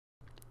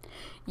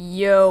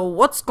Yo,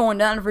 what's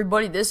going on,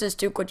 everybody? This is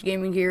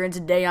TwoClutchGaming here, and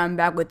today I'm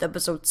back with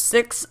episode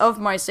 6 of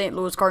my St.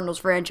 Louis Cardinals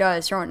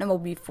franchise here on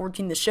MLB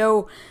 14 The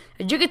Show.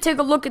 As you can take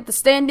a look at the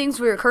standings,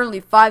 we are currently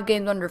 5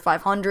 games under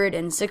 500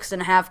 and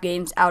 6.5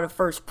 games out of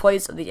first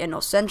place of the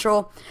NL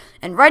Central.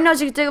 And right now,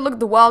 as you can take a look at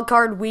the wild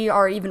card, we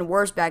are even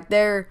worse back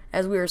there,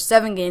 as we are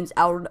 7 games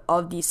out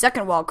of the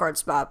second wild card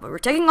spot. But we're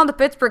taking on the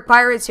Pittsburgh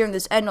Pirates here in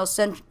this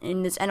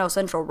NL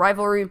Central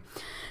rivalry.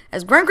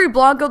 As Gregory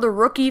Blanco, the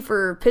rookie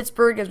for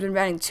Pittsburgh, has been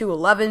batting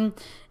 .211,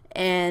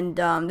 and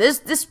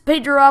this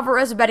Pedro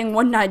Alvarez is batting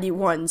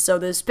 .191. So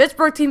this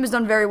Pittsburgh team has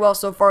done very well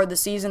so far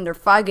this season. They're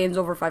 5 games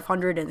over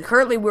 500, and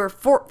currently we're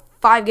 5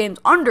 games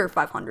under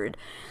 500.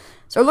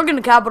 So we're looking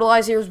to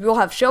capitalize here. We'll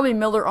have Shelby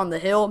Miller on the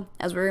hill,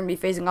 as we're going to be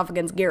facing off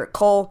against Garrett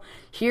Cole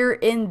here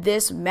in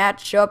this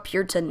matchup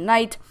here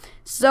tonight.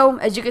 So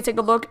as you can take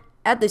a look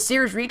at the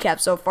series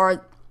recap so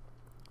far,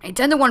 a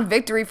 10-1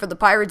 victory for the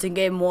Pirates in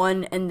Game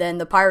 1, and then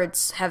the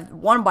Pirates have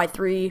won by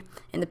 3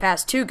 in the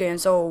past 2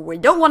 games, so we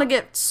don't want to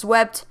get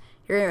swept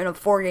here in a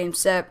 4-game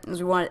set,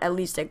 as we want to at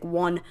least take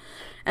 1.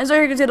 And so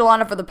here you can see the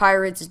lineup for the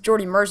Pirates.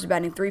 Jordy Mercer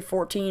batting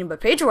 .314,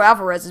 but Pedro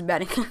Alvarez is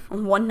batting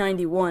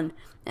 .191,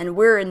 and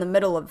we're in the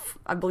middle of,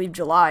 I believe,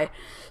 July.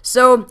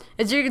 So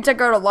as you can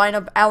check out our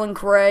lineup, Alan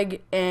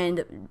Craig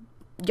and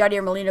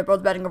Yadier Molina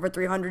both batting over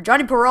 300.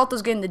 Johnny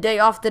Peralta's getting the day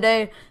off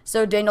today,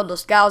 so Daniel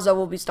Descalzo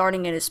will be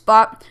starting in his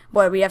spot.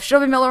 But we have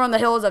Shelby Miller on the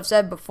hill, as I've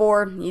said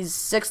before. He's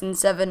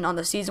 6-7 on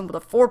the season with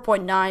a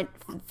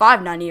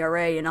 4.59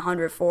 ERA and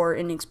 104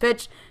 innings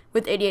pitched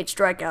with 88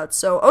 strikeouts.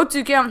 So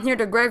 0-2 count here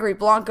to Gregory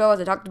Blanco, as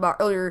I talked about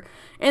earlier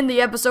in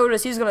the episode,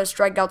 as he's going to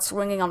strike out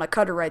swinging on a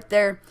cutter right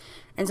there.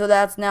 And so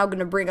that's now going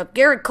to bring up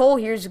Garrett Cole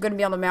here. He's going to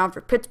be on the mound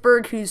for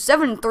Pittsburgh, who's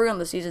 7-3 on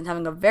the season,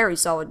 having a very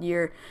solid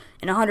year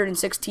in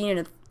 116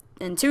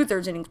 and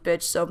 2/3 innings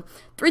pitched. So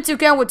 3-2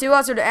 count with 2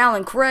 outs here to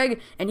Alan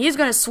Craig, and he's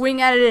going to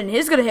swing at it, and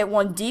he's going to hit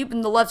one deep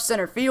in the left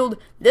center field.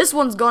 This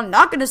one's is going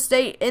to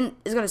stay in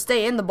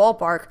the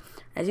ballpark,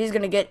 as he's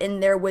going to get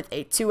in there with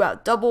a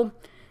 2-out double.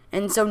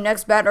 And so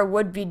next batter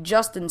would be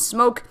Justin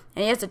Smoke,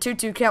 and he has a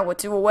 2-2 count with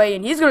 2 away,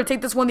 and he's going to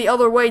take this one the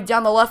other way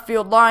down the left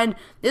field line.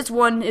 This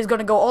one is going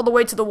to go all the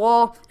way to the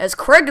wall, as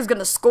Craig is going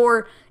to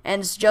score,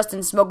 and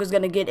Justin Smoke is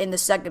going to get in the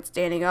second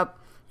standing up,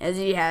 as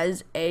he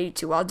has a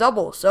 2-out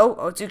double. So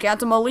 0-2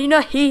 count to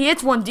Molina. He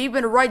hits one deep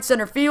into right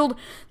center field.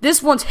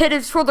 This one's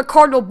hit for the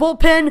Cardinal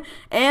bullpen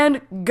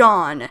and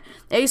gone.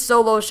 A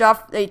solo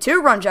shot, a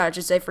 2-run shot, I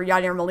should say, for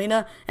Yadier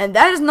Molina, and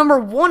that is number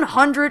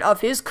 100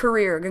 of his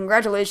career.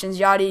 Congratulations,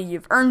 Yadi.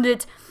 You've earned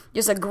it.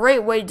 Just a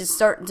great way to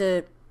start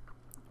to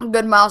a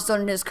good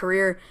milestone in his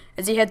career,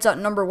 as he hits out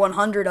number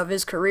 100 of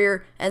his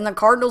career, and the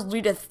Cardinals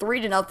lead it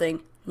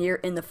 3-0.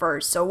 Here in the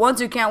first. So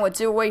 1-2 count with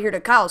 2 away here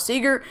to Kyle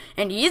Seager,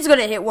 and he's going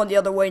to hit one the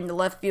other way in the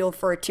left field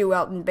for a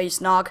 2-out and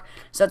base knock.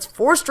 So that's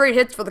 4 straight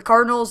hits for the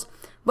Cardinals.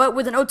 But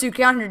with an 0-2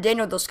 count here to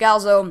Daniel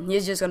Descalzo,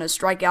 he's just going to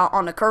strike out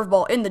on a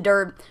curveball in the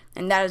dirt,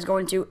 and that is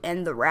going to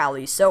end the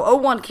rally. So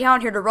 0-1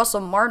 count here to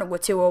Russell Martin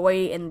with 2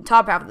 away in the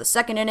top half of the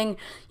second inning.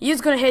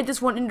 He's going to hit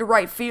this one into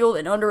right field,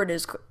 and under it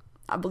is,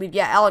 I believe,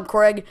 Alan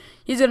Craig.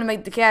 He's going to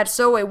make the catch.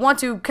 So a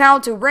 1-2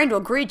 count to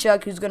Randall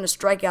Grichuk, who's going to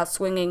strike out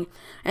swinging.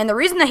 And the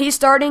reason that he's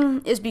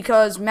starting is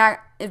because Matt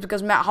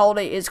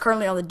Holliday is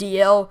currently on the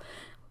DL.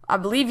 I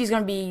believe he's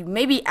going to be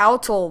maybe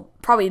out till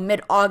probably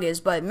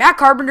mid-August. But Matt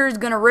Carpenter is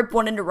going to rip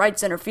one into right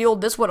center field.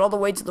 This one all the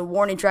way to the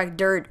warning track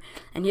dirt.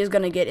 And he's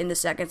going to get in the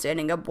second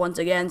standing up once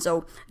again.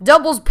 So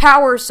doubles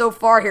power so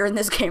far here in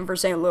this game for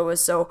St.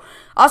 Louis. So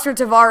Oscar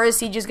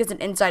Taveras, he just gets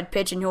an inside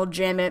pitch and he'll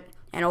jam it,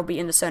 and it'll be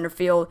in the center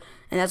field,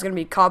 and that's going to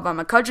be caught by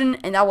McCutcheon,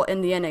 and that will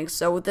end the inning.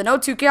 So with the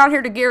 0-2 count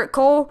here to Garrett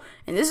Cole,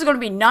 and this is going to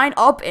be 9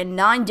 up and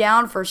 9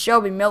 down for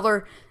Shelby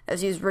Miller,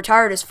 as he's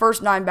retired his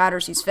first 9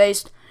 batters he's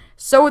faced.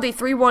 So with a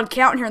 3-1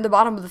 count here in the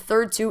bottom of the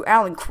third to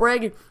Alan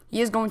Craig, he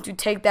is going to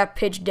take that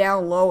pitch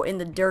down low in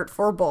the dirt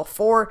for ball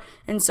 4,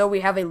 and so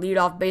we have a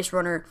leadoff base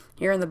runner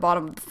here in the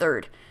bottom of the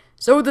third.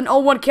 So with an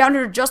 0-1 count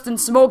here to Justin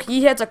Smoke,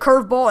 he hits a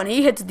curveball, and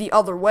he hits it the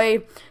other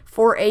way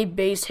for a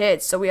base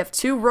hit. So we have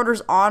 2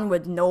 runners on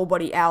with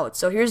nobody out.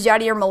 So here's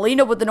Yadier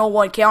Molina with an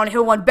 0-1 count.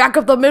 He'll one back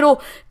up the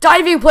middle.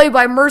 Diving play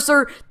by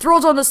Mercer.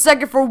 Throws on the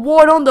second for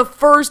 1 on the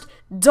first.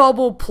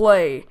 Double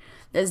play.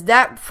 As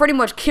that pretty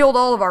much killed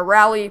all of our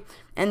rally.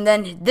 And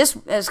then this,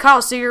 as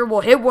Kyle Seager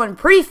will hit one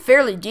pretty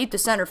fairly deep to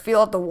center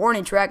field at the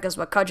warning track as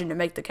McCutcheon to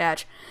make the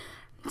catch.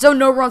 So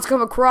no runs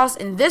come across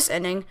in this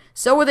inning.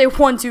 So with a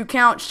 1-2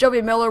 count,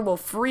 Shelby Miller will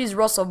freeze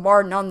Russell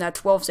Martin on that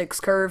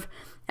 12-6 curve,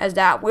 as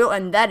that will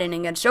end that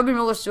inning, and Shelby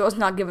Miller still has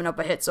not given up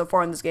a hit so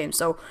far in this game.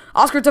 So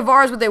Oscar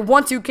Taveras with a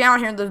 1-2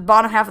 count here in the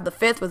bottom half of the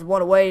 5th with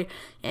 1 away,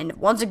 and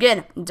once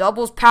again,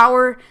 doubles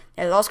power,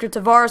 as Oscar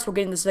Taveras will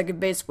get in the second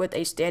base with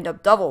a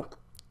stand-up double.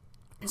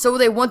 So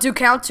with a 1-2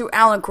 count to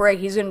Alan Craig,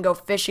 he's going to go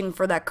fishing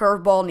for that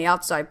curveball on the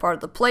outside part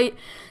of the plate.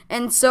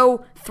 And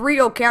so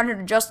 3-0 count here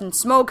to Justin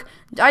Smoke.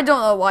 I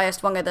don't know why I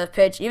swung at that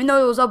pitch. Even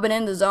though it was up and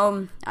in the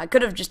zone, I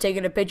could have just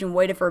taken a pitch and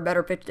waited for a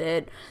better pitch to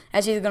hit,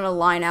 as he's going to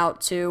line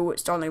out to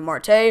Starling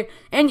Marte.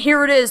 And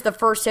here it is, the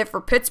first hit for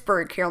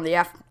Pittsburgh here on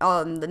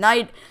the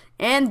night.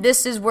 and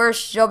this is where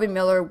Shelby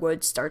Miller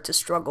would start to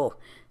struggle.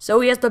 So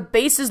he has the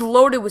bases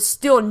loaded with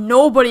still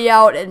nobody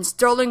out, and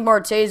Starling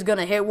Marte is going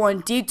to hit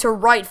one deep to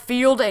right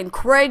field, and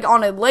Craig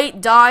on a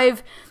late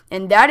dive,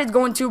 and that is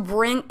going to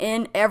bring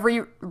in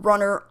every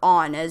runner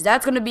on, as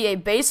that's going to be a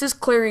bases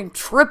clearing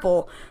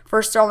triple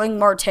for Starling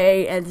Marte,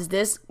 as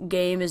this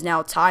game is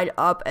now tied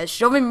up, as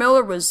Shelby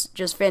Miller was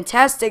just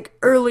fantastic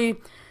early.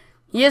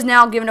 He has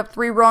now given up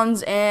 3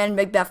 runs and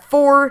make that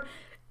 4,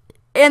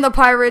 and the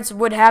Pirates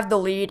would have the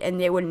lead, and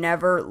they would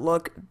never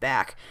look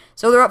back.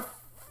 So they're up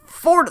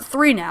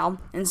 4-3 now,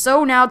 and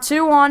so now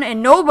 2 on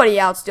and nobody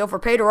out still for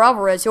Pedro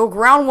Alvarez. He'll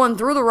ground one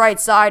through the right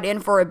side in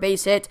for a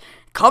base hit.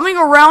 Coming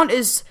around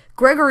is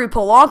Gregory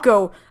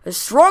Polanco. A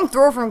strong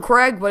throw from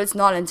Craig, but it's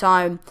not in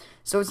time.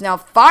 So it's now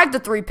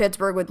 5-3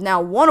 Pittsburgh with now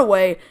 1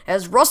 away,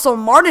 as Russell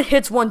Martin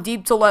hits one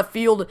deep to left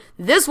field.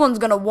 This one's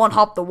going to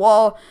one-hop the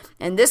wall,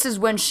 and this is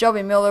when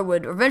Shelby Miller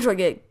would eventually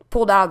get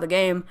pulled out of the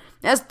game,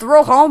 as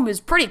throw home is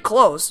pretty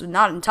close,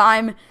 not in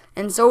time.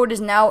 And so it is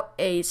now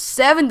a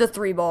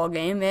 7-3 ball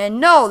game,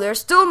 and no, they're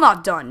still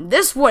not done.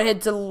 This one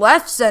hit to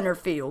left center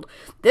field.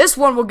 This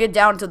one will get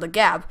down to the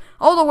gap,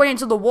 all the way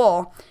into the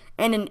wall,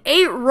 and an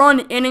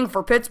 8-run inning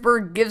for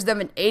Pittsburgh gives them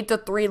an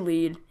 8-3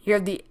 lead. Here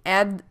the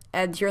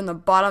here in the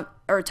bottom,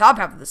 or top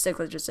half of the 6th,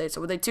 let's just say.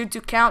 So with a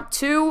 2-2 count,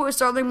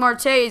 Starling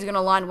Marte is going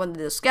to line one to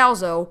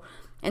Descalzo,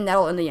 and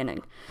that'll end the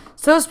inning.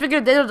 So speaking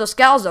of Daniel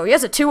Descalzo, he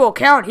has a 2-0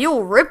 count. He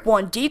will rip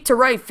one deep to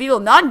right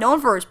field, not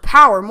known for his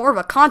power, more of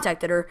a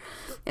contact hitter,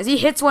 as he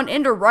hits one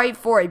into right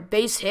for a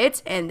base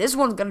hit, and this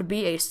one's going to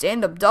be a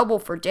stand-up double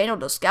for Daniel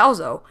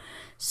Descalzo.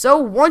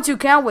 So 1-2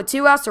 count with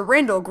 2 outs to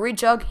Randall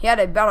Grichuk. He had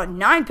about a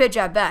 9-pitch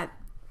at bat,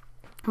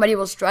 but he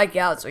will strike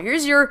out. So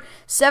here's your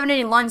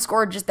 7-inning line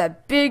score, just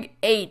that big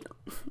 8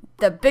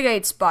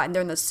 spot, and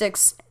they're in the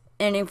 6th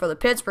inning for the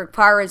Pittsburgh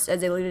Pirates as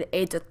they lead it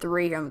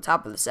 8-3 here on the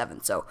top of the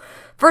 7th. So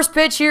first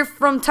pitch here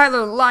from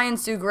Tyler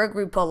Lyons to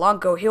Gregory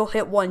Polanco. He'll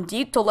hit one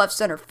deep to left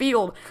center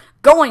field.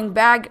 Going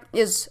back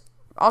is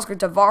Oscar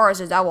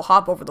Tavares, as that will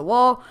hop over the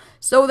wall.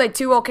 So with a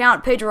 2-0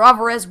 count, Pedro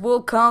Alvarez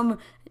will come.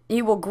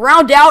 He will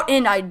ground out,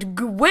 and I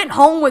went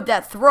home with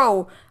that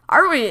throw. I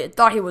really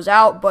thought he was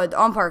out, but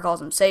the umpire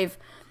calls him safe.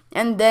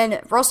 And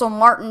then Russell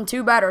Martin,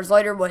 2 batters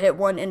later, will hit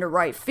one into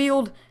right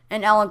field,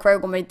 and Alan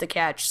Craig will make the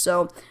catch.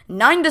 So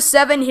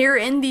 9-7 here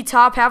in the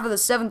top half of the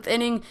 7th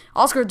inning.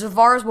 Oscar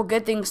Tavares will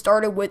get things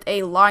started with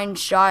a line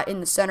shot in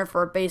the center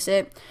for a base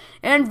hit.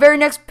 And very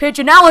next pitch,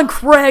 and Alan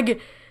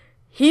Craig,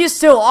 he's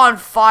still on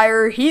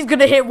fire. He's going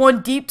to hit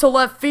one deep to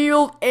left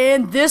field,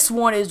 and this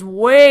one is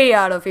way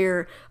out of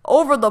here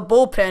over the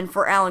bullpen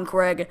for Alan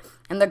Craig.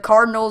 And the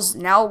Cardinals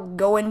now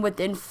go in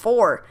within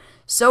 4.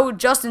 So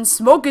Justin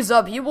Smoke is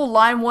up. He will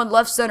line one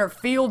left center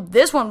field.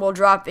 This one will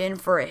drop in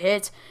for a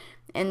hit.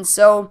 And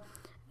so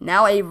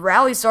now a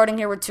rally starting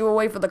here with 2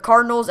 away for the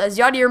Cardinals, as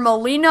Yadier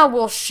Molina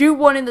will shoot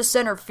one in the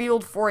center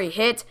field for a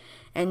hit.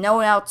 And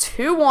now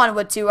 2 on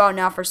with 2 out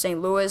now for St.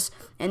 Louis.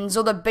 And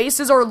so the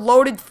bases are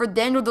loaded for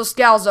Daniel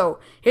Descalzo.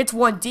 Hits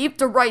one deep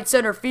to right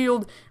center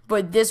field,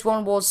 but this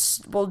one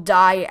will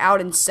die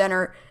out in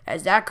center,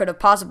 as that could have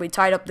possibly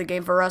tied up the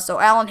game for us. So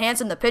Alan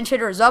Hansen, the pinch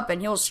hitter, is up,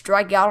 and he'll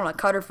strike out on a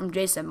cutter from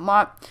Jason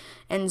Mott.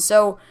 And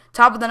so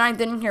top of the 9th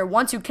inning here,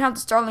 1-2 count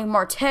to Starling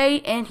Marte,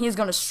 and he's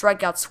going to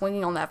strike out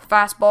swinging on that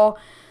fastball.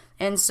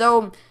 And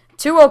so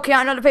 2-0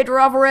 count out to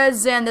Pedro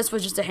Alvarez, and this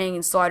was just a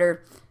hanging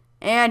slider.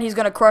 And he's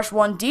going to crush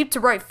one deep to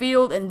right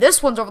field, and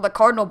this one's over the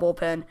Cardinal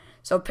bullpen.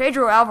 So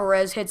Pedro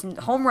Alvarez hits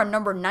home run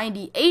number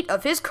 98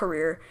 of his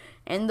career,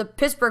 and the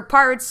Pittsburgh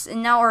Pirates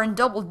now are in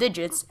double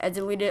digits as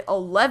they lead it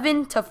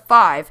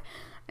 11-5.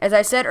 As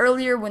I said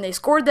earlier, when they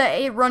scored that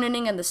 8-run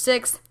inning in the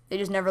 6th, they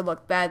just never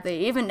looked back. They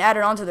even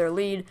added on to their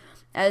lead,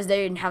 as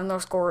they have now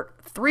scored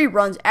 3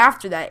 runs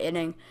after that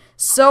inning.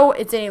 So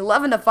it's an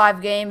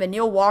 11-5 game, and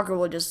Neil Walker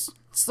will just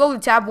slowly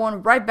tap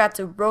one right back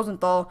to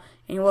Rosenthal,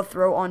 and he will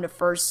throw on to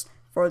first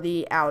for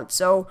the out.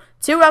 So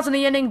 2 outs in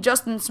the inning.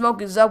 Justin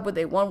Smoke is up with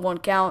a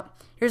 1-1 count.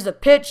 Here's the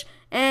pitch,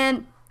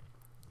 and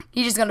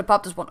he's just going to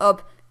pop this one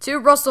up to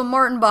Russell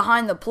Martin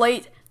behind the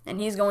plate,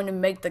 and he's going to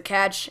make the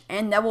catch,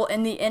 and that will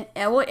end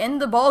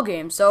the ball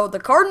game. So the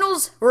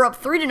Cardinals were up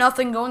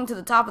 3-0 going to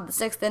the top of the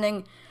 6th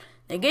inning.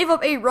 They gave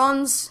up 8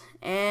 runs,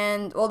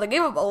 and they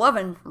gave up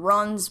 11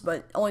 runs,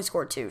 but only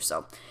scored 2.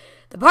 So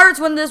the Pirates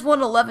win this one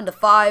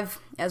 11-5,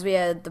 as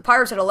the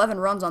Pirates had 11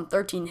 runs on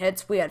 13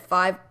 hits. We had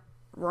 5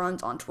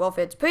 runs on 12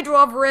 hits. Pedro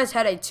Alvarez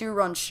had a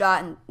 2-run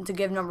shot to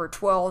give number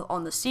 12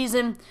 on the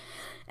season,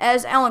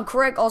 as Alan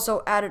Craig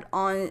also added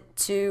on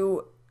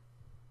to,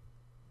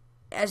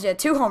 as he had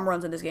 2 home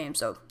runs in this game.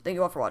 So thank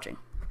you all for watching.